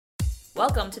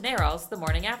Welcome to NARAL's The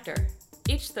Morning After.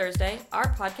 Each Thursday,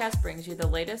 our podcast brings you the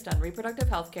latest on reproductive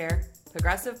health care,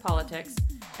 progressive politics,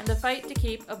 and the fight to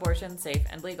keep abortion safe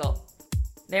and legal.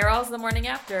 NARAL's The Morning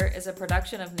After is a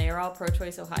production of NARAL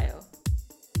Pro-Choice Ohio.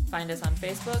 Find us on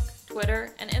Facebook,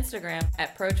 Twitter, and Instagram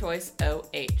at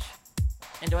ProChoiceOH.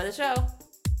 Enjoy the show.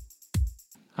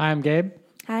 Hi, I'm Gabe.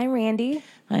 Hi, I'm Randy.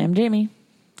 Hi, I'm Jamie.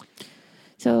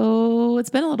 So it's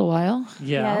been a little while.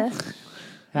 Yeah. Yes.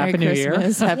 Happy New Year.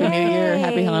 Christmas, Happy New Year, Yay.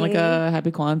 Happy Hanukkah,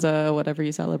 Happy Kwanzaa, whatever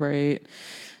you celebrate.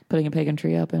 Putting a pagan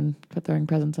tree up and throwing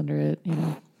presents under it, you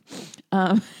know.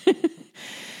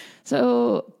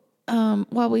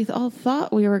 While we all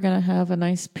thought we were going to have a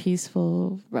nice,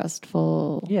 peaceful,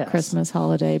 restful Yes. Christmas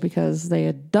holiday because they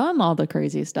had done all the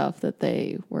crazy stuff that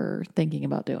they were thinking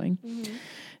about doing,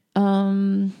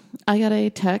 I got a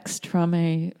text from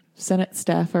a Senate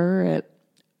staffer at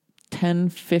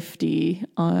 10:50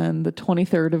 on the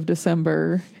 23rd of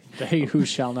December, They who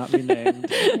shall not be named.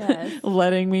 Yes.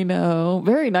 letting me know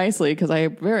very nicely, because I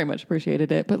very much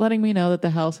appreciated it, but letting me know that the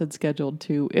House had scheduled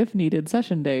 2, if needed,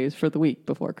 session days for the week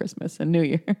before Christmas and New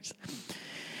Year's.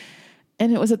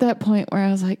 And it was at that point where I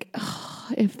was like, oh,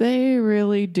 if they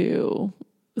really do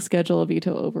schedule a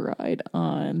veto override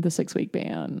on the 6-week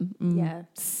ban, I'm Yeah.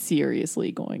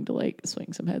 seriously going to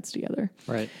swing some heads together.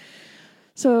 Right.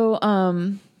 So,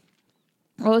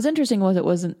 what was interesting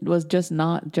was just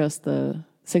not just the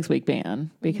 6-week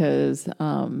ban, because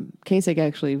Kasich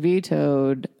actually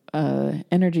vetoed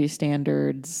energy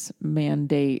standards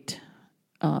mandate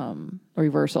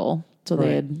reversal. So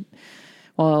they had,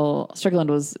 while Strickland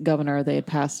was governor, they had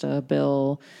passed a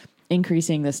bill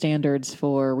increasing the standards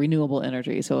for renewable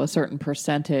energy. So a certain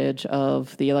percentage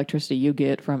of the electricity you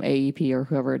get from AEP or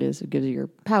whoever it is that gives you your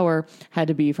power had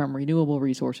to be from renewable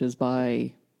resources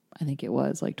by, I think it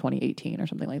was 2018 or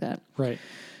something like that. Right.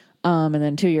 And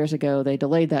then 2 years ago, they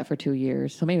delayed that for 2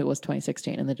 years. So maybe it was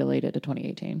 2016 and they delayed it to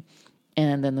 2018.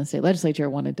 And then the state legislature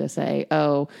wanted to say,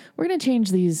 oh, we're going to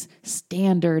change these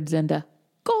standards into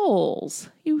goals.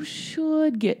 You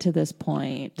should get to this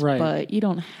point, Right. but you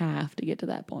don't have to get to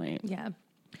that point. Yeah.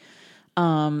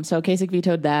 So Kasich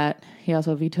vetoed that. He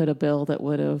also vetoed a bill that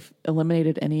would have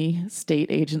eliminated any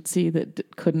state agency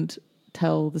that couldn't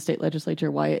tell the state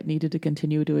legislature why it needed to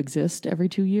continue to exist every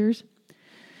 2 years.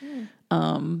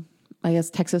 I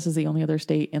guess Texas is the only other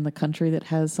state in the country that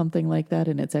has something like that,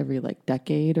 and it's every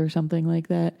decade or something like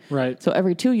that. Right. So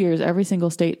every 2 years, every single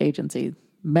state agency,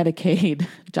 Medicaid,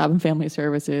 Job and Family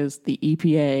Services, the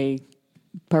EPA,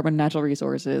 Department of Natural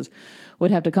Resources,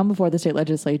 would have to come before the state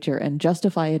legislature and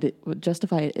justify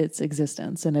its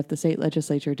existence. And if the state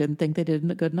legislature didn't think they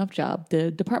did a good enough job, the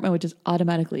department would just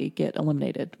automatically get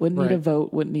eliminated. Wouldn't need a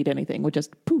vote, wouldn't need anything, would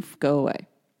just poof, go away.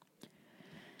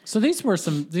 So these were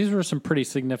some pretty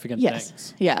significant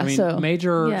things. Yeah. I mean, So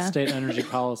major state energy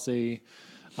policy,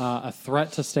 a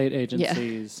threat to state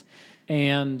agencies,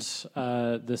 and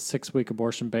the 6-week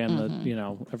abortion ban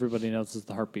that everybody knows is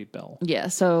the heartbeat bill. yeah,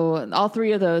 so all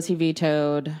 3 of those he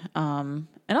vetoed.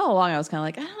 And all along I was kind of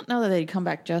like, I don't know that they'd come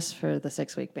back just for the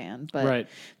 6-week ban, but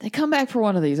they come back for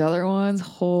one of these other ones.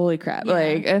 Holy crap. Yeah.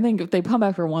 I think if they come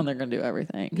back for one, they're going to do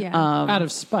everything. Yeah. Um, Out of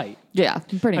spite. Yeah,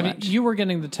 pretty I mean, much. you were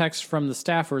getting the text from the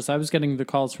staffers. I was getting the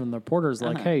calls from the reporters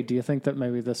like, hey, do you think that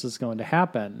maybe this is going to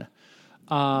happen?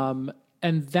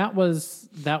 And that was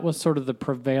sort of the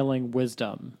prevailing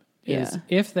wisdom is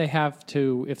if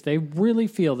they really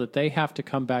feel that they have to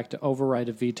come back to override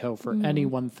a veto for any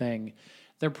one thing,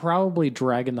 they're probably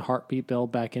dragging the heartbeat bill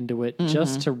back into it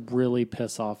just to really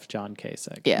piss off John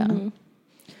Kasich. Yeah.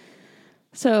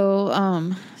 So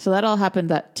that all happened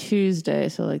that Tuesday,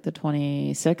 so the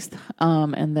 26th.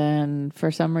 And then for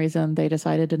some reason they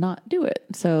decided to not do it.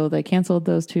 So they canceled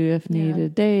those 2 if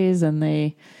needed days, and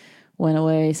they went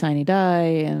away, sine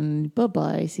die, and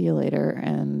bye-bye, see you later,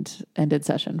 and ended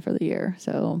session for the year.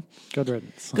 So Good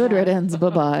riddance. good riddance,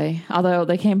 bye-bye. Although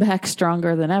they came back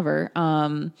stronger than ever.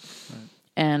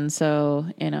 And so,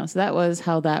 so that was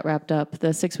how that wrapped up. The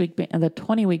 6-week ban, the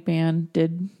 20-week ban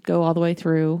did go all the way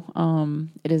through.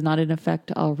 It is not in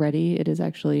effect already. It is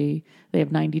actually, they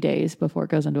have 90 days before it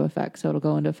goes into effect. So it'll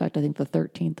go into effect, I think, the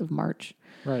 13th of March.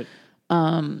 Right.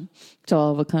 So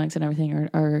all of the clinics and everything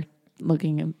are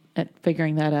looking at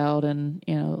figuring that out, and,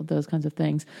 those kinds of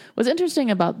things. What's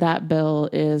interesting about that bill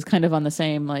is kind of on the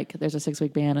same, there's a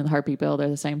 6-week ban and the heartbeat bill, they're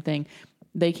the same thing.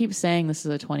 They keep saying this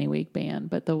is a 20-week ban,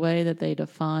 but the way that they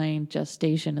define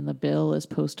gestation in the bill is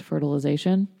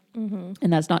post-fertilization. And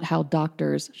that's not how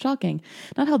doctors actually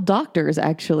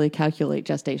calculate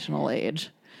gestational age.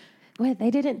 Wait,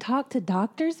 they didn't talk to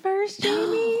doctors first,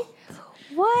 Jamie?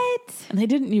 What? And they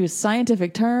didn't use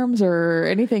scientific terms or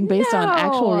anything based on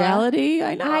actual No. reality.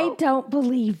 I know. I don't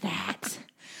believe that.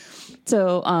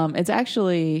 So it's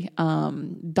actually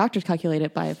doctors calculate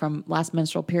it from last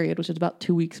menstrual period, which is about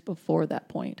 2 weeks before that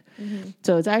point.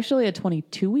 So it's actually a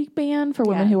 22-week ban for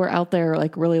women Yeah. who are out there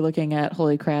like really looking at,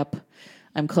 holy crap,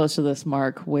 I'm close to this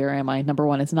mark. Where am I? Number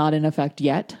one, it's not in effect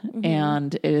yet.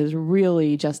 And it is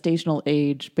really gestational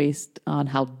age based on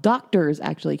how doctors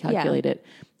actually calculate it,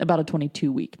 about a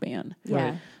 22-week ban.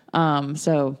 Yeah.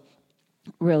 So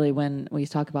really when we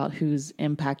talk about who's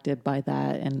impacted by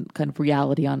that and kind of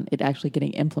reality on it actually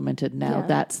getting implemented now, Yeah.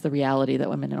 that's the reality that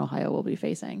women in Ohio will be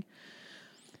facing.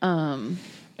 I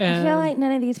feel like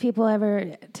none of these people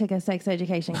ever took a sex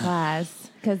education class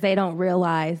because they don't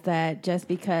realize that just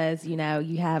because, you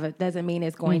have it doesn't mean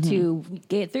it's going to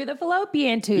get through the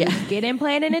fallopian tube, get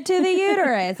implanted into the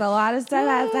uterus. A lot of stuff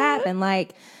has to happen.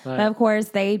 Like, of course,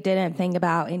 they didn't think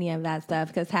about any of that stuff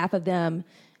because half of them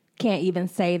can't even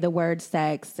say the word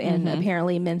sex, and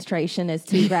apparently menstruation is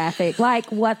too graphic. Like,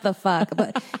 what the fuck?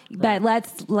 But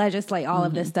let's legislate all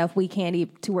of this stuff. We can't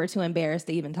even. We're too embarrassed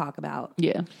to even talk about.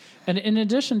 Yeah. And in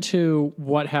addition to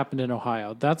what happened in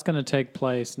Ohio, that's going to take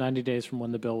place 90 days from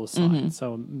when the bill was signed,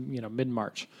 so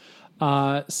mid-March.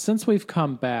 Since we've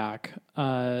come back,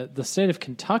 the state of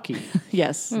Kentucky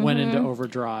Yes. went into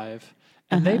overdrive,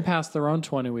 and they passed their own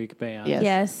 20-week ban. Yes.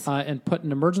 Yes. And put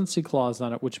an emergency clause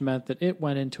on it, which meant that it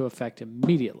went into effect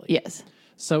immediately. Yes.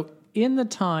 So in the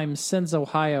time since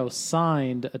Ohio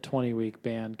signed a 20-week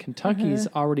ban, Kentucky's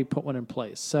already put one in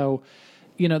place. So,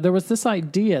 there was this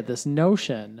idea, this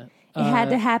notion. It had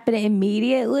to happen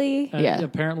immediately. Yeah.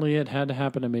 Apparently it had to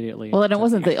happen immediately. Well, and it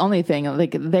wasn't the only thing.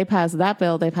 Like they passed that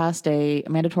bill. They passed a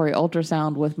mandatory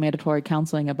ultrasound with mandatory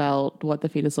counseling about what the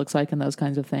fetus looks like and those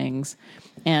kinds of things,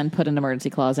 and put an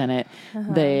emergency clause in it.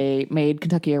 They made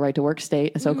Kentucky a right to work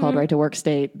state, a so-called right to work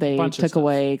state. They Bunch of took stuff.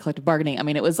 away collective bargaining. I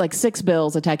mean, it was like 6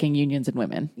 bills attacking unions and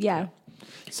women. Yeah.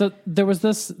 So there was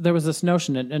this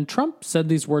notion, and Trump said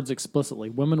these words explicitly: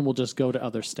 women will just go to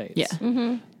other states.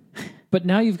 Yeah. But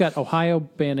now you've got Ohio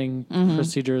banning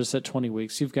procedures at 20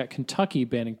 weeks. You've got Kentucky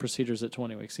banning procedures at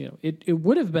 20 weeks. It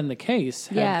would have been the case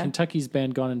had Kentucky's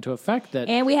ban gone into effect that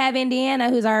And we have Indiana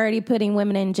who's already putting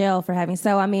women in jail for having.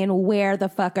 So, I mean, where the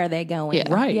fuck are they going?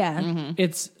 Yeah. right. Yeah.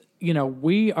 It's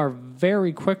we are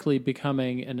very quickly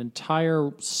becoming an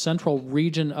entire central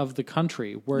region of the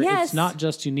country where Yes. it's not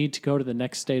just you need to go to the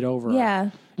next state over. Yeah.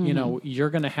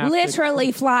 You're going to have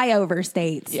Literally flyover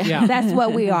states. Yeah. That's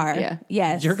what we are. Yeah.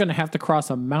 Yes. you're going to have to cross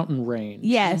a mountain range.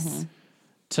 Yes.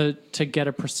 to get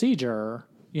a procedure,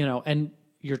 and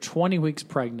you're 20 weeks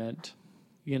pregnant,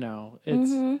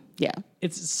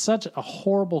 it's such a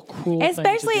horrible, cruel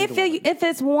Especially thing to do to women. if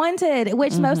it's wanted,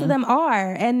 which most of them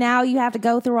are, and now you have to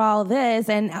go through all this,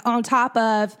 and on top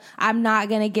of I'm not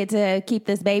going to get to keep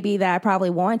this baby that I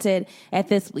probably wanted at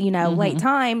this late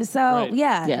time. So Right.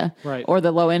 Yeah. Right. Or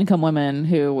the low income woman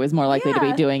who is more likely to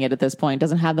Yeah. be doing it at this point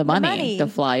doesn't have the money to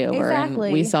fly over. Exactly.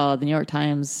 And we saw the New York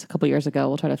Times a couple years ago,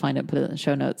 we'll try to find it, put it in the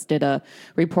show notes, did a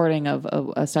reporting of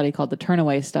a study called the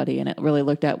Turnaway Study. And it really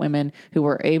looked at women who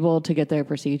were able to get their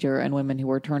procedure and women who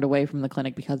were turned away from the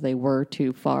clinic because they were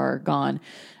too far gone.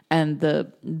 And the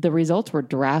results were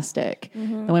drastic.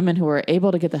 The women who were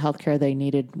able to get the health care they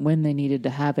needed when they needed to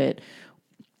have it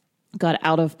got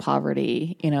out of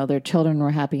poverty, their children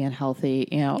were happy and healthy,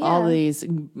 all these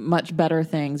much better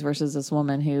things versus this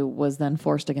woman who was then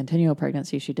forced to continue a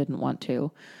pregnancy she didn't want to,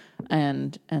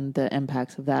 and the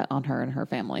impacts of that on her and her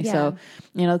family. Yeah. So,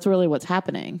 it's really what's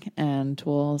happening, and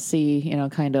we'll see,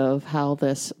 kind of how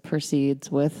this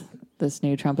proceeds with this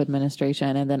new Trump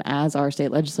administration. And then as our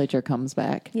state legislature comes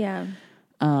back, Yeah.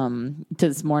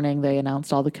 this morning they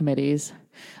announced all the committees.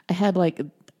 I had like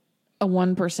a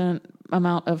 1%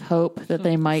 amount of hope that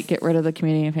they might get rid of the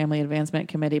Community and Family Advancement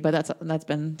Committee, but that's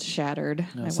been shattered.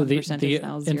 My So the 1% is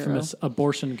now 0. infamous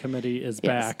abortion committee is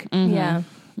back. Yeah.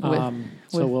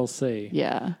 So we'll see.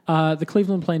 Yeah. The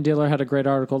Cleveland Plain Dealer had a great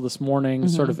article this morning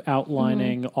sort of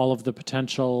outlining all of the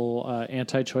potential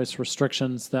anti-choice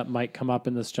restrictions that might come up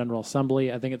in this General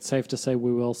Assembly. I think it's safe to say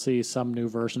we will see some new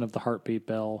version of the heartbeat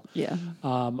bill. Yeah.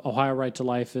 Ohio Right to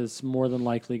Life is more than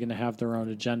likely going to have their own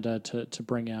agenda to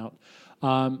bring out.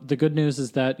 The good news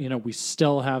is that, we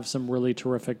still have some really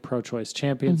terrific pro-choice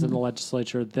champions in the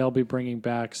legislature. They'll be bringing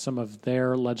back some of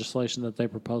their legislation that they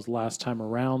proposed last time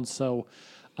around. So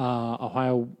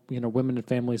Ohio, women and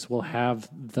families will have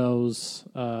those,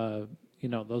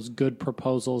 those good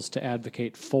proposals to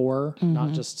advocate for,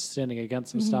 not just standing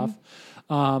against some stuff.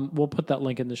 We'll put that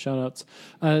link in the show notes.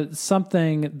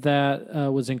 Something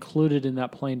that was included in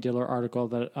that Plain Dealer article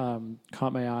that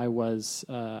caught my eye was,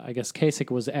 I guess Kasich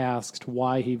was asked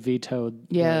why he vetoed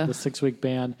the 6-week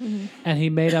ban, and he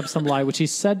made up some lie, which he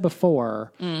said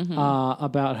before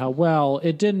about how, well,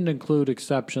 it didn't include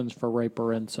exceptions for rape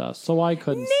or incest, so I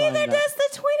couldn't sign Neither that. does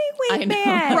the 20-week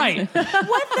ban. Right.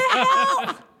 What the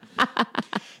hell?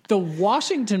 The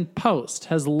Washington Post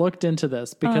has looked into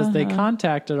this because they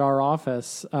contacted our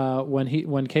office when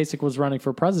Kasich was running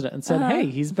for president and said, "Hey,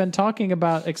 he's been talking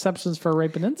about exceptions for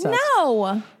rape and incest."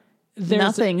 No.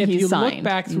 Nothing If he you signed. look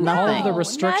back through all of the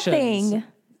restrictions, Nothing.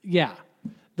 yeah,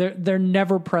 they're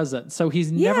never present. So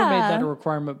he's never made that a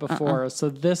requirement before. So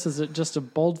this is just a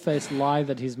bold-faced lie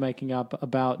that he's making up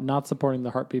about not supporting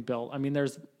the heartbeat bill. I mean, there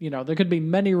could be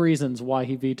many reasons why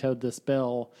he vetoed this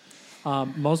bill.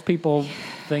 Most people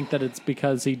think that it's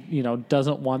because he,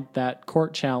 doesn't want that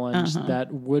court challenge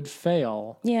that would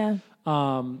fail. Yeah.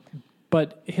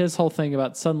 But his whole thing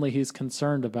about suddenly he's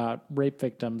concerned about rape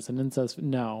victims and incest,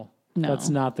 no, that's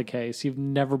not the case. You've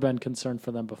never been concerned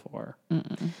for them before.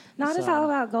 Not it's all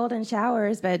about golden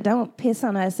showers, but don't piss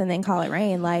on us and then call it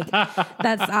rain. Like,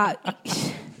 that's...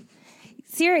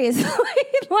 seriously,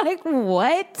 like,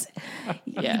 what?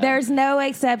 Yeah. There's no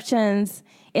exceptions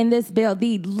in this bill.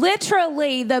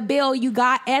 Literally the bill you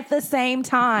got at the same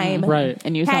time. Right.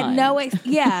 And you had signed. no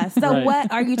So Right.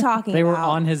 what are you talking They about? were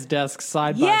on his desk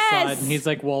side by Yes! side, and he's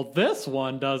like, well, this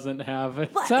one doesn't have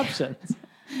exceptions.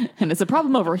 And it's a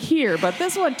problem over here, but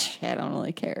this one, I don't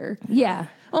really care. Yeah.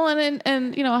 Well, and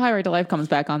High Right to Life comes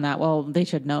back on that. Well, they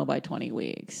should know by 20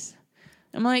 weeks.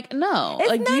 I'm like, no. It's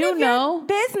like, do none you of know? your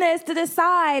business to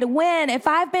decide when. If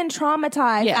I've been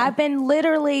traumatized, Yeah. I've been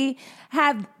literally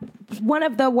have one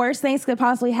of the worst things could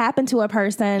possibly happen to a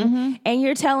person, and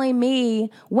you're telling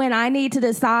me when I need to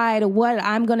decide what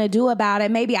I'm going to do about it.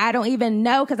 Maybe I don't even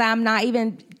know because I'm not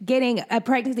even getting a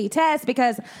pregnancy test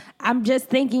because I'm just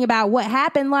thinking about what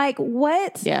happened. Like,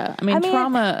 what? Yeah. I mean,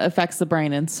 trauma affects the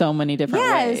brain in so many different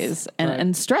ways.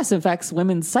 And stress affects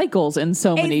women's cycles in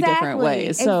so many different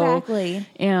ways. So, Exactly.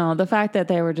 the fact that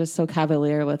they were just so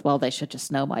cavalier with, well, they should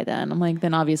just know by then. I'm like,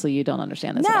 then obviously you don't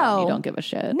understand this at all. No. You don't give a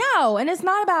shit. No, and it's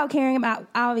not about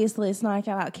obviously it's not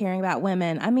about caring about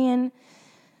women. I mean,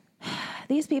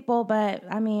 these people, but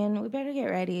I mean, we better get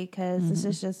ready because this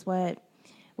is just what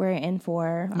we're in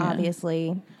for,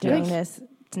 obviously, during this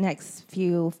next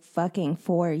few fucking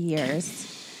 4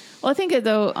 years. Well, I think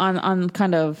though on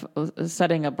kind of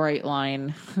setting a bright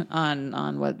line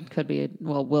on what could be,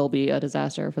 will be a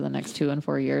disaster for the next 2 and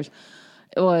 4 years.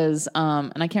 It was,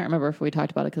 and I can't remember if we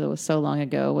talked about it because it was so long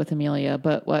ago with Amelia,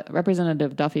 but what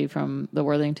Representative Duffy from the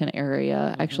Worthington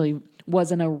area actually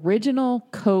was an original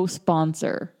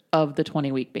co-sponsor of the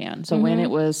 20-week ban. So when it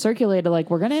was circulated, like,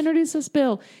 we're going to introduce this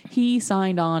bill, he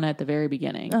signed on at the very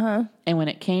beginning. And when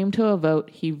it came to a vote,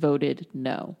 he voted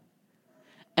no.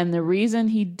 And the reason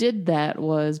he did that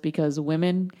was because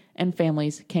women and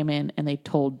families came in and they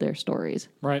told their stories.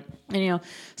 Right. And,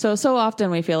 so often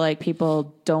we feel like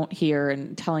people don't hear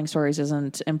and telling stories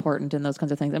isn't important and those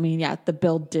kinds of things. I mean, yeah, the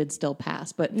bill did still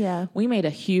pass, but we made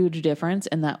a huge difference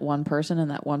in that one person,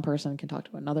 and that one person can talk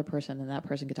to another person, and that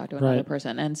person can talk to another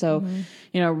person. And so,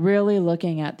 really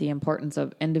looking at the importance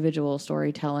of individual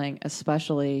storytelling,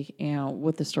 especially,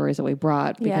 with the stories that we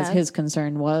brought, because his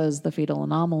concern was the fetal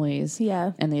anomalies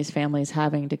and these families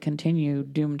having to continue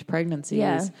doomed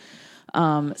pregnancies.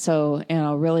 So,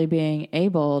 really being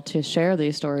able to share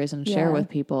these stories and share with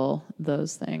people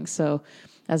those things. So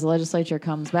as the legislature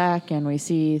comes back and we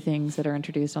see things that are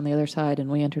introduced on the other side and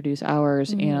we introduce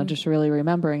ours, just really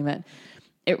remembering that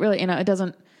it really, it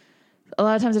doesn't, a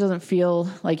lot of times it doesn't feel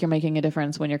like you're making a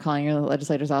difference when you're calling your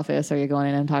legislator's office or you're going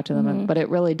in and talk to them, but it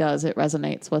really does. It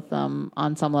resonates with them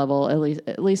on some level,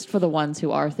 at least for the ones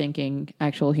who are thinking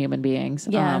actual human beings.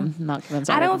 Not convinced.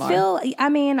 I don't feel, I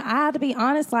mean, I have to be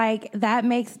honest, like, that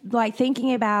makes, like,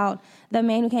 thinking about the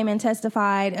man who came and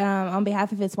testified on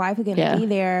behalf of his wife who couldn't be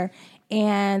there,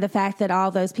 and the fact that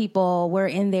all those people were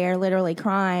in there literally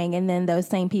crying, and then those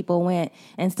same people went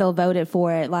and still voted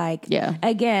for it. Like,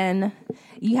 again,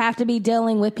 you have to be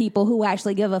dealing with people who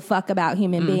actually give a fuck about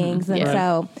human beings. And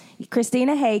so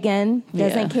Christina Hagan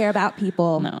doesn't care about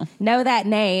people. No. Know that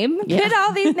name. Get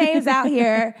all these names out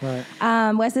here.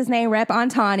 What's his name? Rep.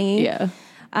 Antoni.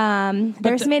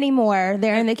 There's many more.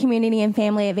 They're in the Community and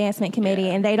Family Advancement Committee,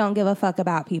 and they don't give a fuck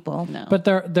about people. No. But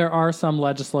there are some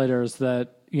legislators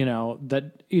that,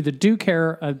 that either do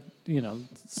care,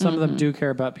 some of them do care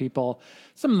about people.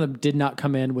 Some of them did not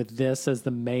come in with this as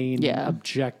the main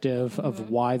objective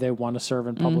of why they want to serve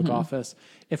in public office.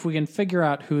 If we can figure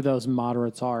out who those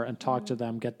moderates are and talk to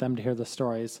them, get them to hear the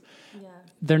stories,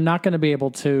 they're not going to be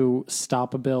able to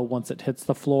stop a bill once it hits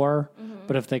the floor,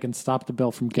 but if they can stop the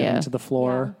bill from getting to the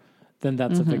floor, then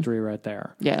that's a victory right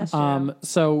there. Yeah.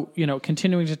 So,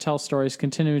 continuing to tell stories,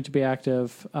 continuing to be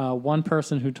active. One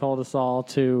person who told us all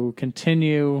to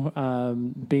continue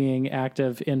being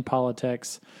active in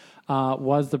politics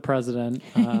was the president.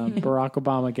 Barack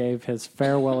Obama gave his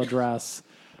farewell address.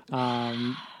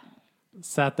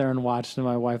 Sat there and watched, and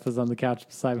my wife was on the couch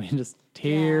beside me, and just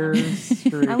tears.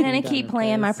 I'm going to keep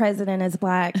playing My President is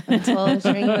Black until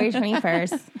January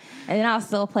 21st. And then I'll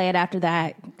still play it after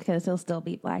that because he'll still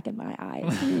be black in my eyes.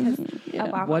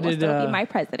 Obama will still be my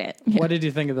president. What did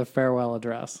you think of the farewell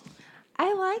address?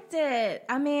 I liked it.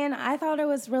 I mean, I thought it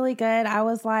was really good.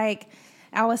 When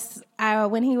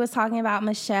he was talking about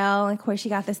Michelle, and of course she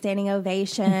got the standing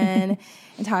ovation and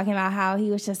talking about how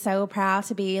he was just so proud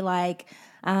to be like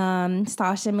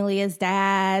Stasha Malia's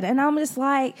dad. And I'm just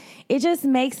like, it just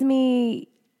makes me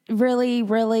really,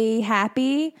 really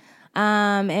happy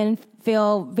and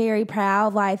feel very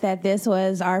proud like that this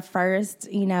was our first,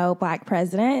 black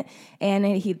president. And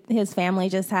his family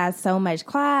just has so much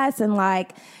class and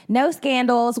like no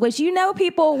scandals, which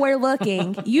people were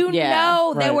looking.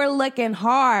 They were looking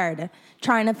hard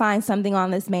trying to find something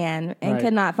on this man and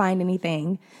could not find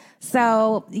anything.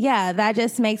 So, that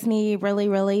just makes me really,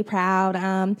 really proud.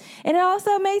 And it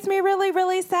also makes me really,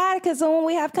 really sad because when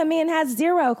we have come in has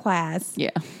zero class. Yeah.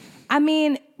 I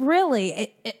mean,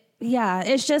 really,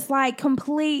 it's just like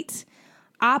complete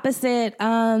opposite.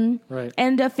 And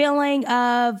the feeling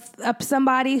of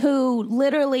somebody who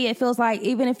literally, it feels like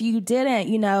even if you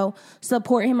didn't,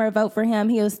 support him or vote for him,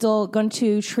 he was still going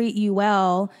to treat you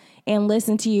well and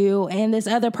listen to you. And this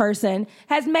other person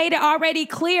has made it already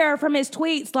clear from his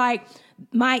tweets, like,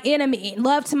 my enemy,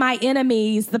 love to my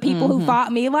enemies, the people who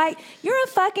fought me. Like, you're a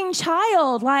fucking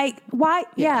child. Like, why?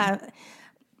 Yeah.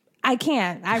 I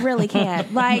can't. I really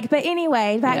can't. But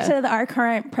anyway, back to our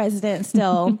current president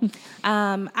still.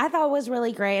 I thought it was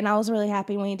really great. And I was really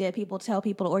happy when he did tell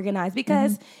people to organize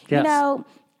because,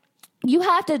 you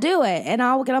have to do it. And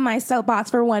I'll get on my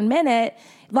soapbox for 1 minute.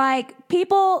 Like,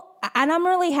 people, and I'm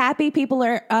really happy people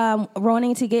are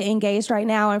wanting to get engaged right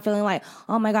now and feeling like,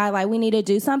 oh my God, like we need to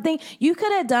do something. You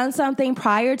could have done something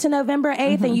prior to November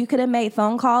 8th and you could have made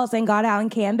phone calls and got out and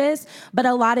canvassed, but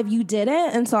a lot of you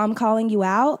didn't. And so I'm calling you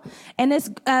out. And it's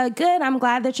good. I'm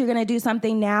glad that you're going to do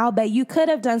something now, but you could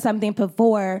have done something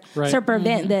before to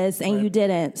prevent this and you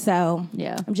didn't. So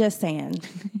I'm just saying.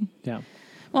 Yeah.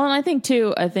 Well, and I think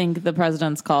the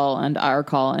president's call and our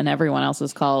call and everyone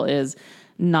else's call is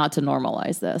not to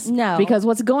normalize this. No. Because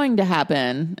what's going to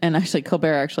happen, and actually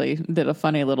Colbert actually did a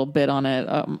funny little bit on it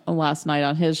last night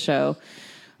on his show.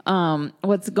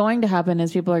 What's going to happen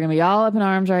is people are going to be all up in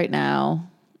arms right now.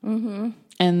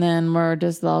 And then we're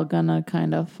just all going to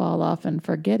kind of fall off and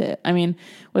forget it. I mean,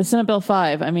 with Senate Bill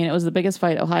 5, it was the biggest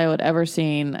fight Ohio had ever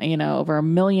seen. Over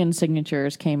 1 million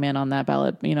signatures came in on that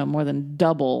ballot, more than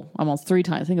double, almost 3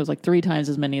 times. I think it was like 3 times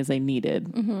as many as they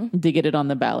needed to get it on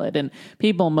the ballot. And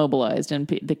people mobilized. And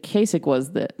the Kasich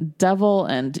was the devil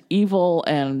and evil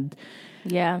and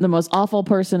the most awful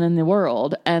person in the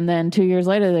world. And then 2 years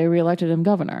later, they reelected him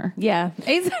governor. Yeah,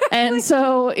 exactly. And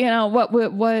so, what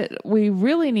we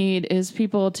really need is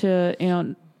people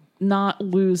to, not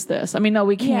lose this. No,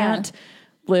 we can't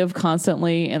live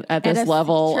constantly at this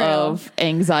level of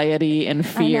anxiety and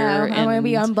fear. I know. I'm going to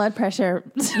be on blood pressure.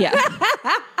 Yeah.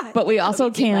 But we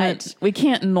also can't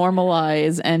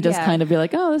normalize and just kind of be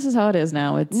like, oh, this is how it is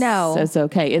now. It's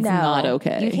okay. It's not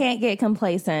okay. You can't get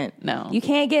complacent. No. You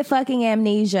can't get fucking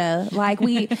amnesia. Like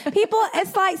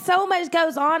it's like so much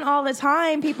goes on all the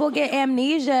time. People get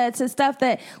amnesia to stuff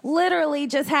that literally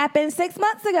just happened 6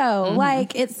 months ago.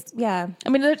 Like it's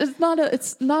not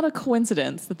a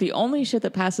coincidence that the only shit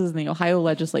that passes in the Ohio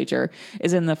legislature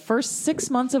is in the first 6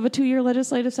 months of a 2-year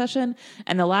legislative session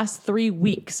and the last 3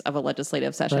 weeks of a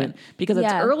legislative session. Because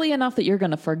it's early enough that you're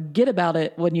going to forget about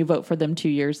it when you vote for them 2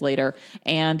 years later.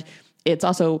 And it's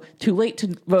also too late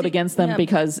to vote against them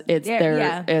because it's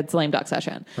it's lame duck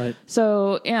session. Right.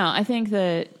 So, I think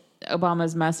that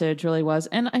Obama's message really was,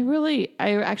 and I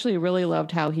actually really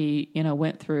loved how he,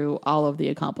 went through all of the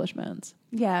accomplishments.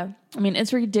 Yeah.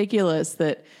 It's ridiculous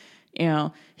that,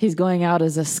 he's going out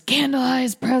as a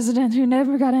scandalized president who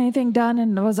never got anything done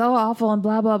and was so awful and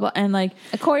blah, blah, blah. And like,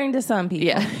 according to some people.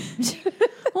 Yeah.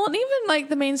 Well, and even like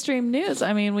the mainstream news.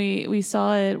 We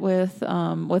saw it with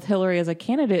Hillary as a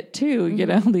candidate too,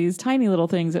 these tiny little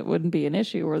things that wouldn't be an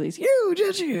issue were these huge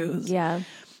issues. Yeah.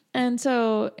 And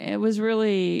so it was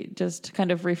really just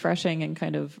kind of refreshing and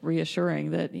kind of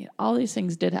reassuring that all these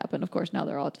things did happen. Of course, now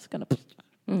they're all just going to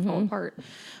fall apart.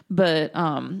 But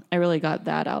I really got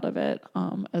that out of it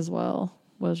as well.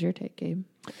 What was your take, Gabe?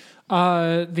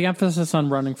 The emphasis on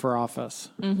running for office.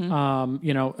 You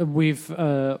know, we've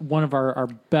one of our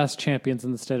best champions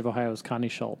in the state of Ohio is Connie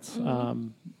Schultz,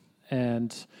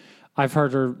 and I've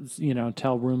heard her, you know,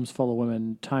 tell rooms full of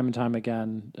women time and time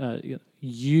again,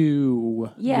 you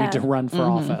need to run for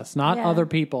office, not other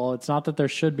people. It's not that there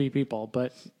should be people,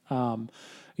 but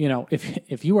you know,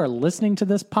 if you are listening to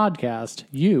this podcast,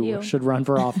 you should run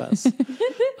for office.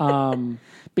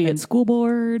 Be it school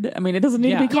board. I mean, it doesn't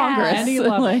need to be Congress. Any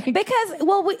level. Because,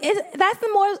 well, that's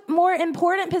the more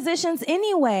important positions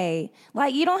anyway.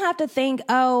 Like, you don't have to think,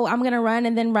 oh, I'm going to run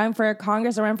and then run for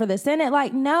Congress or run for the Senate.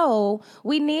 Like, no,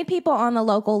 we need people on the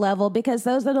local level because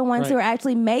those are the ones who are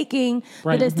actually making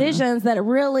the decisions that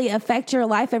really affect your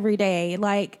life every day.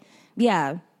 Like,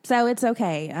 yeah. So it's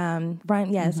okay. Run,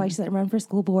 it's like you said, run for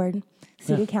school board,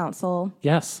 city council.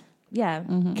 Yes. Yeah.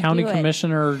 County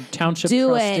commissioner, township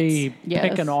trustee,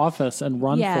 pick an office and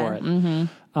run for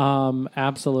it.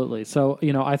 Absolutely. So,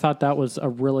 you know, I thought that was a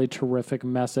really terrific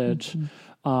message.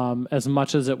 As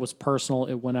much as it was personal,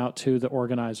 it went out to the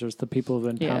organizers, the people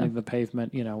who've been pounding the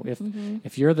pavement. You know,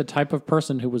 if you're the type of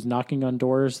person who was knocking on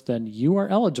doors, then you are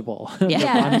eligible to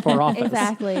run for office.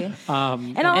 Exactly.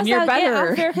 And also, you're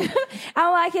better.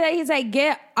 I like it that he's like,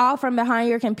 get off from behind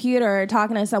your computer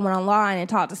talking to someone online and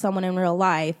talk to someone in real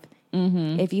life.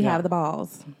 If you have the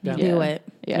balls, do it.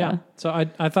 Yeah. So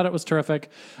I thought it was terrific.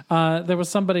 There was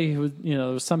somebody who, you know,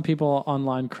 there was some people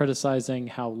online criticizing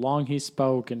how long he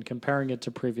spoke and comparing it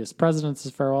to previous presidents'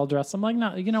 farewell address. I'm like,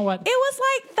 no, you know what? It was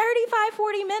like 35,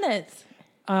 40 minutes.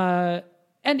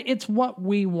 And it's what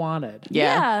we wanted.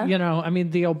 Yeah. You know, I mean,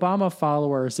 the Obama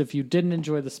followers, if you didn't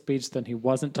enjoy the speech, then he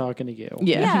wasn't talking to you.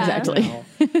 Yeah. Exactly. You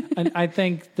know? And I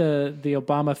think the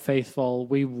Obama faithful,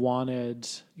 we wanted,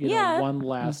 you know, one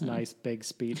last nice big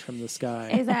speech from the sky.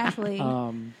 Exactly.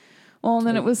 Well, and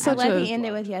then it was such I love he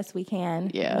ended with, yes, we can.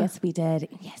 Yeah. Yes, we did.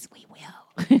 Yes, we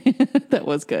will. That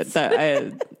was good.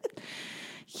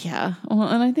 Yeah. Well,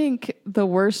 and I think the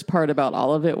worst part about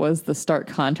all of it was the stark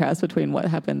contrast between what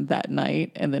happened that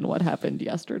night and then what happened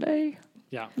yesterday.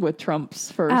 Yeah. With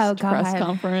Trump's first press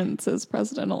conference as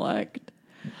president-elect.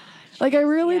 Like, I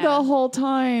really, the whole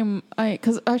time,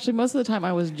 because actually most of the time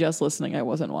I was just listening, I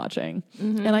wasn't watching.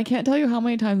 And I can't tell you how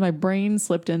many times my brain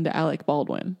slipped into Alec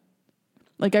Baldwin.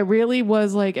 Like, I really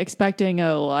was, like, expecting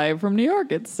a live from New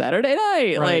York. It's Saturday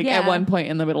night, at one point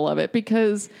in the middle of it,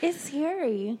 because... It's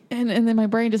scary. And then my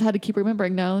brain just had to keep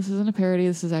remembering, no, this isn't a parody.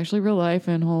 This is actually real life,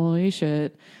 and holy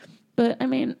shit. But, I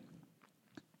mean,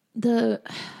 I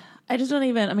just don't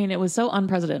even... I mean, it was so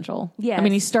unpresidential. Yes. I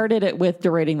mean, he started it with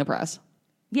berating the press.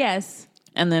 Yes.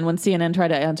 And then when CNN tried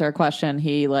to answer a question,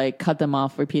 he, like, cut them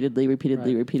off repeatedly.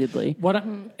 What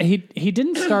he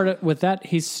didn't start it with that.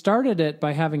 He started it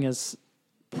by having his...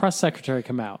 press secretary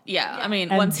come out. Yeah, I mean,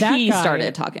 and once he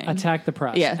started talking. Attacked the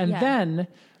press. Yeah. And then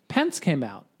Pence came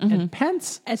out. And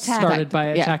Pence started by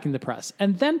attacking the press.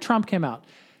 And then Trump came out.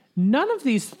 None of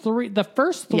these three, the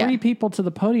first three people to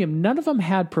the podium, none of them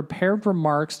had prepared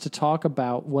remarks to talk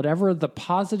about whatever the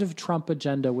positive Trump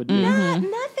agenda would be.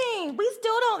 Nothing. We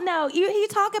still don't know. You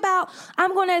talk about,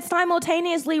 I'm going to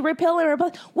simultaneously repeal and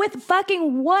replace. With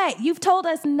fucking what? You've told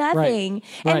us nothing.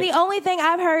 Right. And the only thing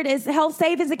I've heard is health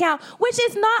savings account, which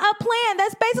is not a plan.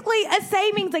 That's basically a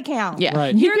savings account. Yeah.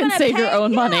 Right. You can save your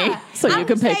own money so you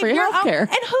can pay for your health care. And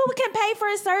who can pay for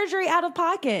a surgery out of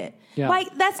pocket? Yeah.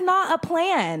 Like, that's not a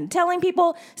plan. Telling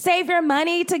people, save your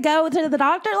money to go to the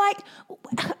doctor. Like,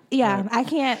 I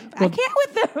can't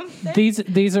with them.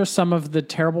 These are some of the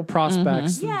terrible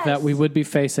prospects that we would be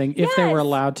facing if they were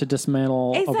allowed to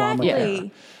dismantle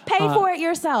Obamacare. Pay for it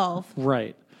yourself.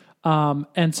 Right.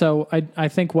 And so I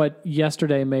think what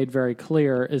yesterday made very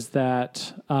clear is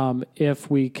that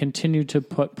if we continue to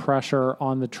put pressure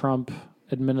on the Trump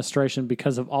administration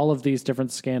because of all of these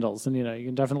different scandals, and you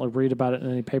can definitely read about it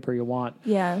in any paper you want.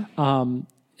 Yeah.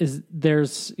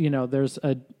 There's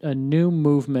a new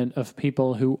movement of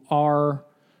people who are,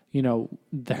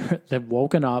 they've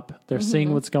woken up. They're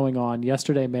seeing what's going on.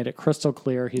 Yesterday made it crystal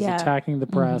clear. He's attacking the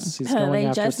press. He's going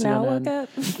after just CNN. Now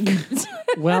woke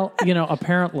up? Well,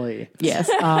 apparently. Yes.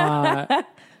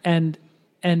 And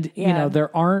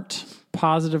there aren't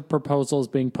positive proposals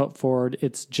being put forward.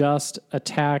 It's just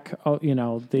attack, the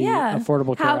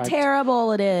Affordable Care How Act.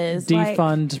 Terrible it is.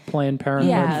 Defund Planned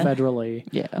Parenthood federally.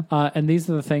 Yeah. And these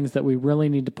are the things that we really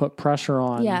need to put pressure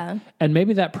on. Yeah. And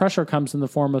maybe that pressure comes in the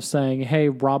form of saying, hey,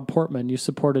 Rob Portman, you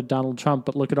supported Donald Trump,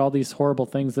 but look at all these horrible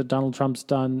things that Donald Trump's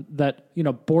done that,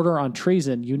 border on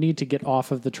treason. You need to get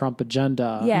off of the Trump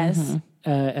agenda. Yes.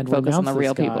 and focus on renounce the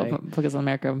real this guy. people, focus on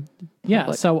America. Yeah,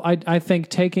 public. so I think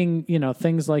taking,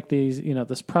 things like these,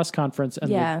 this press conference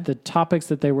and the topics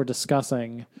that they were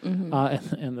discussing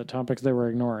and the topics they were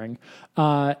ignoring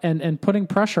and putting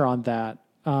pressure on that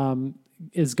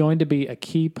is going to be a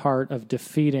key part of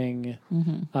defeating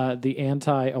the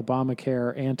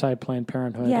anti-Obamacare, anti-Planned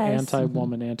Parenthood,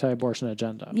 anti-woman, anti-abortion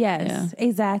agenda. Yes,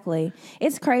 exactly.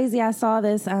 It's crazy. I saw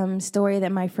this story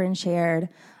that my friend shared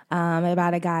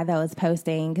about a guy that was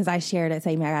posting, because I shared it, so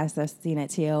you guys have seen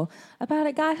it too, about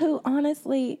a guy who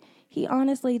honestly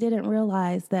didn't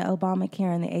realize that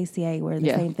Obamacare and the ACA were the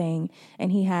same thing.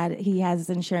 And he has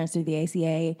insurance through the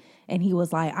ACA, and he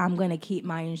was like, I'm going to keep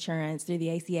my insurance through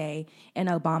the ACA and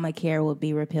Obamacare will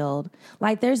be repealed.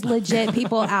 Like, there's legit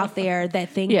people out there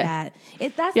that think that. He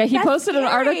posted an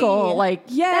article like,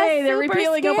 yay, they're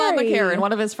repealing Obamacare. And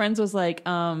one of his friends was like,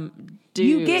 dude,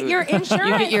 you get your insurance.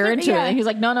 You get your insurance. And he's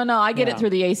like, no, I get it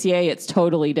through the ACA. It's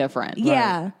totally different.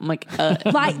 Yeah. Right. I'm like,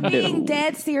 like being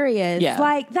dead serious. Yeah.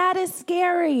 Like, that is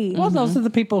scary. Well, those are the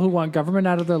people who want government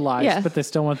out of their lives, but they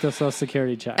still want their Social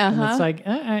Security check. And it's like,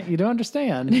 you don't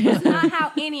understand. It's not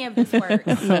how any of this works.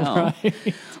 No.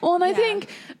 Right. Well, and I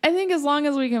think as long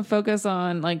as we can focus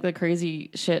on like the crazy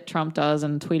shit Trump does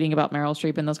and tweeting about Meryl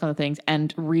Streep and those kind of things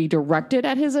and redirect it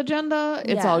at his agenda,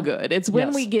 it's all good. It's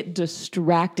when we get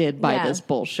distracted by this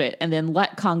bullshit and then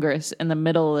let Congress in the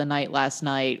middle of the night last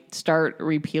night start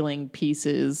repealing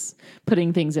pieces,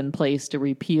 putting things in place to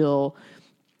repeal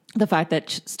the fact that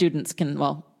students can,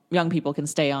 young people can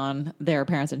stay on their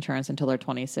parents' insurance until they're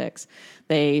 26.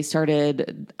 They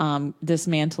started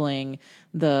dismantling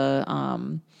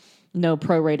the no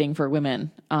prorating for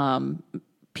women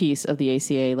piece of the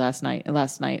ACA last night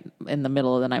in the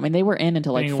middle of the night. I mean, they were in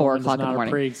until like 4 o'clock in the morning.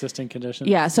 A pre-existing condition.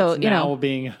 Yeah, so it's now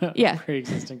being a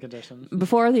pre-existing condition.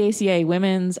 Before the ACA,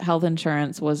 women's health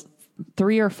insurance was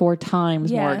 3 or 4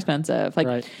 times more expensive.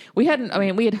 Like we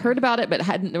had heard about it, but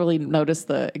hadn't really noticed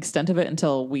the extent of it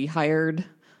until we hired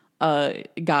a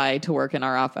guy to work in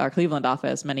our Cleveland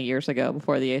office many years ago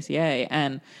before the ACA,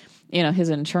 and his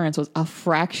insurance was a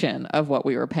fraction of what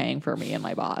we were paying for me and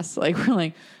my boss. Like, we're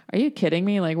like, are you kidding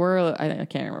me? Like, I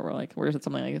can't remember. Like, we're at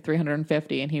something like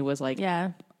 350, and he was like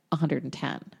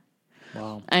 110.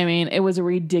 Wow. I mean, it was a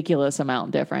ridiculous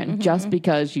amount different just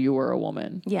because you were a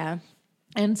woman. Yeah.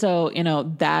 And so,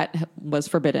 that was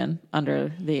forbidden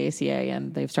under the ACA,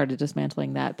 and they've started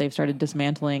dismantling that. They've started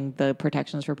dismantling the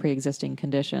protections for pre-existing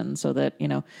conditions so that,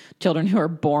 children who are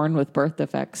born with birth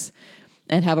defects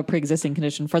and have a pre-existing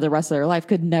condition for the rest of their life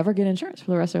could never get insurance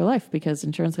for the rest of their life because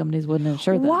insurance companies wouldn't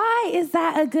insure them. Why is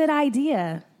that a good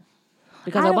idea?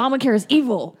 Because Obamacare is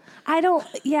evil. But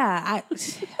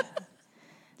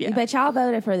y'all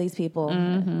voted for these people.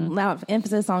 Now,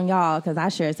 emphasis on y'all, because I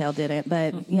sure as hell didn't.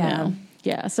 But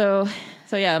Yeah. So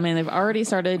I mean, they've already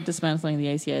started dismantling the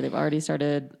ACA. They've already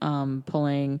started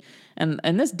pulling,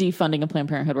 and this defunding of Planned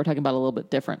Parenthood, we're talking about a little bit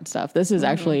different stuff. This is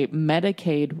actually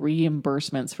Medicaid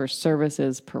reimbursements for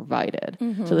services provided.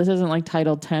 So this isn't like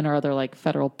Title X or other like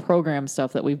federal program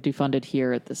stuff that we've defunded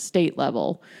here at the state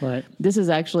level. Right. This is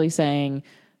actually saying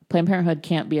Planned Parenthood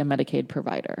can't be a Medicaid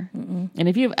provider. And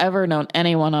if you've ever known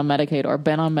anyone on Medicaid or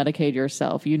been on Medicaid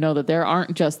yourself, you know that there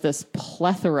aren't just this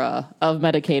plethora of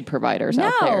Medicaid providers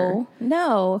out there.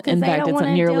 No. In fact, it's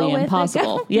nearly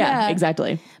impossible. Yeah,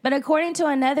 exactly. But according to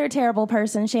another terrible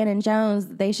person, Shannon Jones,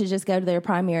 they should just go to their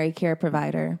primary care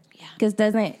provider. Yeah. Because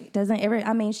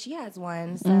she has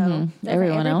one. So doesn't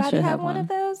everyone else should have one of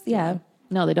those? Yeah.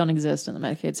 No, they don't exist in the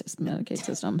Medicaid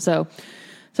system. So,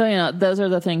 those are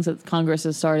the things that Congress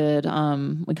has started.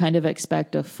 We kind of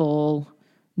expect a full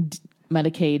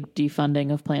Medicaid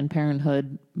defunding of Planned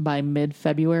Parenthood by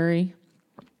mid-February.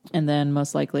 And then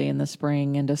most likely in the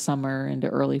spring, into summer, into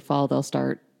early fall, they'll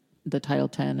start the Title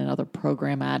X and other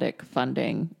programmatic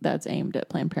funding that's aimed at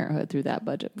Planned Parenthood through that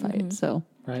budget fight. So,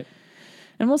 right.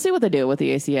 And we'll see what they do with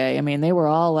the ACA. I mean, they were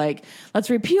all like, let's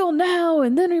repeal now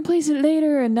and then replace it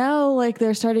later. And now, like,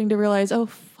 they're starting to realize,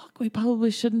 we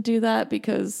probably shouldn't do that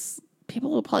because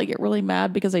people will probably get really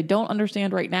mad because they don't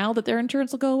understand right now that their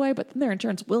insurance will go away, but then their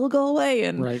insurance will go away.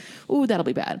 And, that'll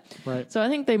be bad. Right. So I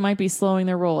think they might be slowing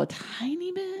their roll a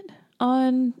tiny bit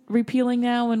on repealing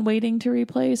now and waiting to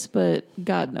replace, but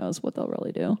God knows what they'll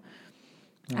really do.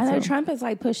 I know Trump is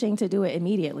like pushing to do it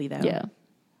immediately, though. Yeah.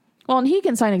 Well, and he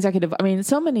can sign executive. I mean,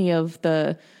 so many of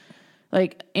the,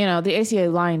 the ACA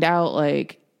lined out,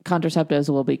 like, contraceptives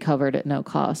will be covered at no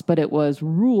cost, but it was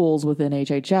rules within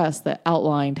HHS that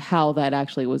outlined how that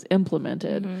actually was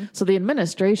implemented. So the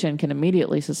administration can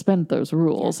immediately suspend those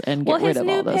rules and get rid of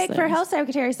all those things. Well, his new pick for health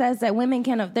secretary says that women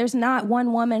there's not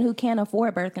one woman who can't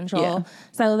afford birth control. Yeah.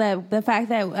 So that the fact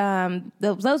that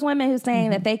those women who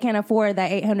saying that they can't afford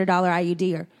that $800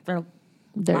 IUD they're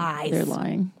lies. They're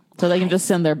lying. So they can just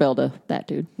send their bill to that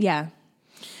dude. Yeah.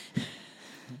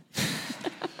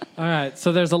 All right,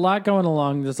 so there's a lot going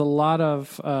along. There's a lot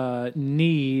of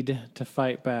need to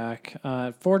fight back.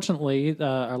 Fortunately,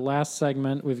 our last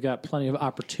segment, we've got plenty of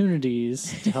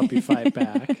opportunities to help you fight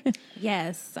back.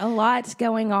 Yes, a lot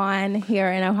going on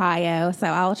here in Ohio, so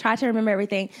I'll try to remember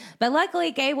everything. But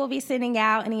luckily, Gabe will be sending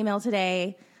out an email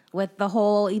today with the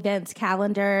whole events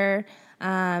calendar.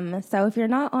 So if you're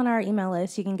not on our email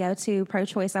list, you can go to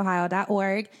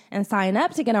prochoiceohio.org and sign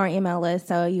up to get on our email list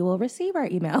so you will receive our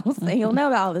emails and you'll know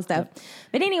about all this stuff.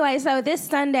 But anyway, so this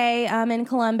Sunday in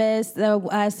Columbus,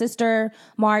 the Sister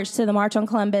March to the March on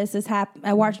Columbus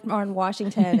March on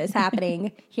Washington is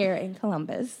happening here in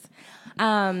Columbus.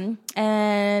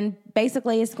 And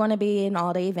basically it's going to be an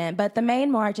all-day event, but the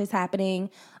main march is happening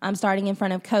starting in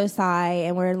front of COSI,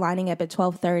 and we're lining up at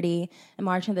 12:30 and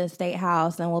marching to the State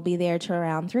House, and we'll be there to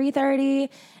around 3:30,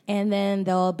 and then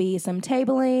there'll be some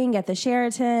tabling at the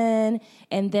Sheraton,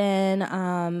 and then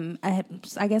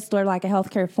I guess sort of like a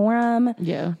healthcare forum,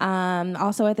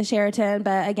 also at the Sheraton.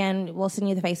 But again, we'll send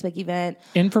you the Facebook event.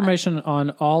 Information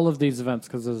on all of these events,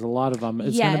 because there's a lot of them.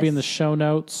 It's going to be in the show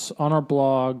notes on our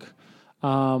blog.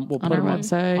 We'll put on our them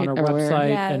website, on our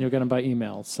website, and you're going to buy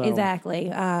emails. So. Exactly.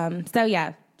 So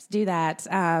yeah, let's do that.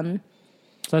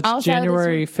 So that's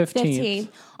January 15th.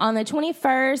 On the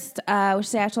 21st, which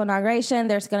is the actual inauguration,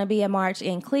 there's going to be a march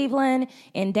in Cleveland,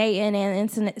 in Dayton,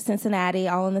 and in Cincinnati,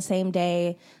 all on the same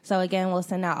day. So again, we'll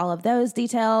send out all of those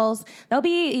details. There'll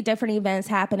be different events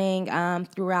happening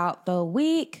throughout the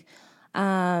week.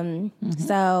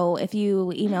 So if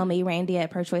you email me,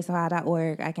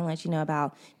 randy@prochoiceohio.org, I can let you know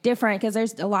about because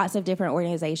there's lots of different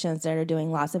organizations that are doing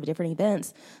lots of different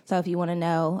events. So if you want to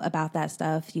know about that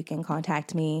stuff, you can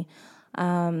contact me.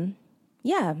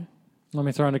 Yeah. Let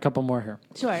me throw in a couple more here.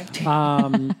 Sure.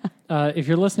 If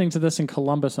you're listening to this in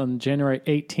Columbus on January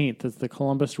 18th, it's the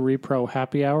Columbus Repro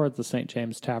Happy Hour at the St.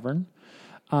 James Tavern.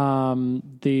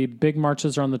 The big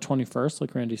marches are on the 21st,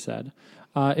 like Randy said.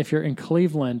 If you're in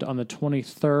Cleveland on the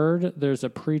 23rd, there's a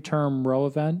preterm row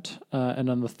event, and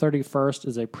on the 31st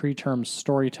is a preterm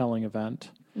storytelling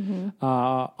event.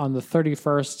 On the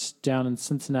 31st, down in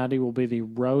Cincinnati, will be the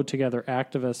Row Together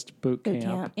Activist Boot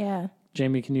Camp. Yeah.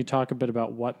 Jamie, can you talk a bit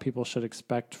about what people should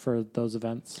expect for those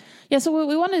events? Yeah, so what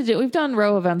we wanted to do, we've done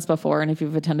row events before, and if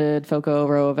you've attended FOCO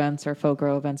row events or folk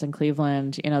row events in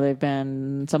Cleveland, they've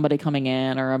been somebody coming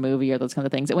in or a movie or those kind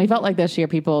of things. And we felt like this year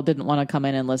people didn't want to come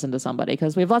in and listen to somebody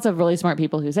because we have lots of really smart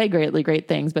people who say great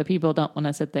things, but people don't want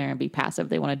to sit there and be passive.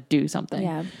 They want to do something.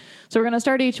 Yeah. So we're going to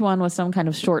start each one with some kind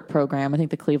of short program. I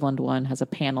think the Cleveland one has a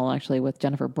panel actually with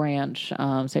Jennifer Branch,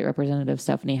 State Representative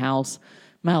Stephanie House,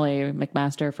 Molly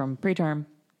McMaster from preterm,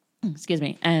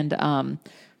 and I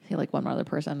think like one other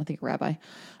person, I think a rabbi.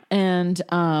 And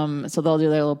so they'll do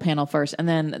their little panel first. And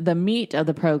then the meat of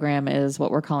the program is what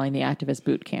we're calling the activist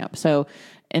boot camp. So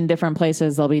in different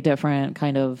places, there'll be different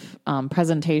kind of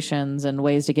presentations and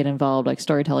ways to get involved, like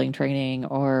storytelling training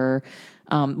or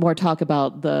more talk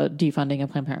about the defunding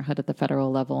of Planned Parenthood at the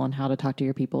federal level and how to talk to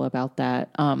your people about that.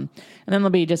 And then there'll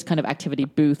be just kind of activity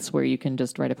booths where you can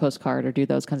just write a postcard or do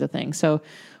those kinds of things. So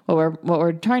what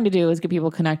we're trying to do is get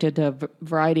people connected to a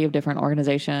variety of different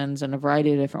organizations and a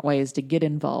variety of different ways to get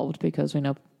involved, because we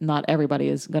know not everybody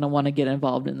is going to want to get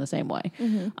involved in the same way.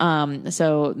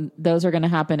 So those are going to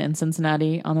happen in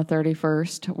Cincinnati on the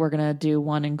 31st. We're going to do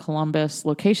one in Columbus,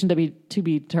 location to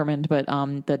be determined, but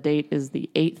the date is the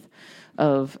 8th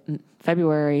of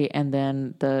February, and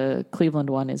then the Cleveland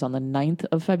one is on the 9th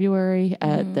of February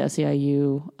at the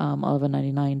SEIU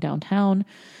 1199 downtown.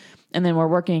 And then we're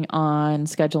working on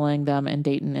scheduling them in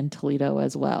Dayton and Toledo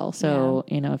as well. So,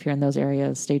 if you're in those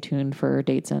areas, stay tuned for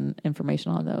dates and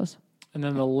information on those. And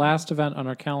then the last event on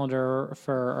our calendar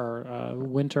for our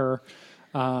winter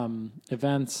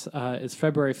events is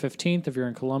February 15th. If you're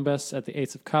in Columbus at the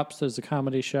Ace of Cups, there's a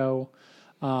comedy show.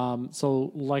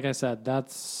 So like I said,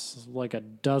 that's like a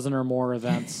dozen or more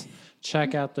events.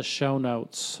 Check out the show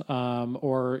notes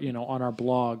or on our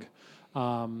blog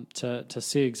to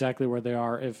see exactly where they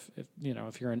are. If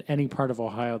you're in any part of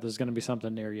Ohio, there's going to be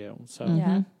something near you. So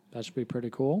that should be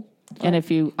pretty cool. And if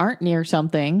you aren't near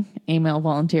something, email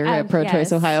volunteer at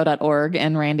prochoiceohio.org,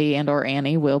 and Randy and or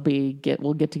Annie will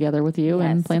get together with you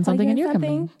and plan something in your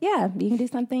community. Yeah, you can do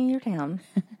something in your town.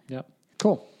 Yep.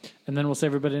 Cool. And then we'll see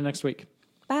everybody next week.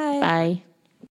 Bye. Bye.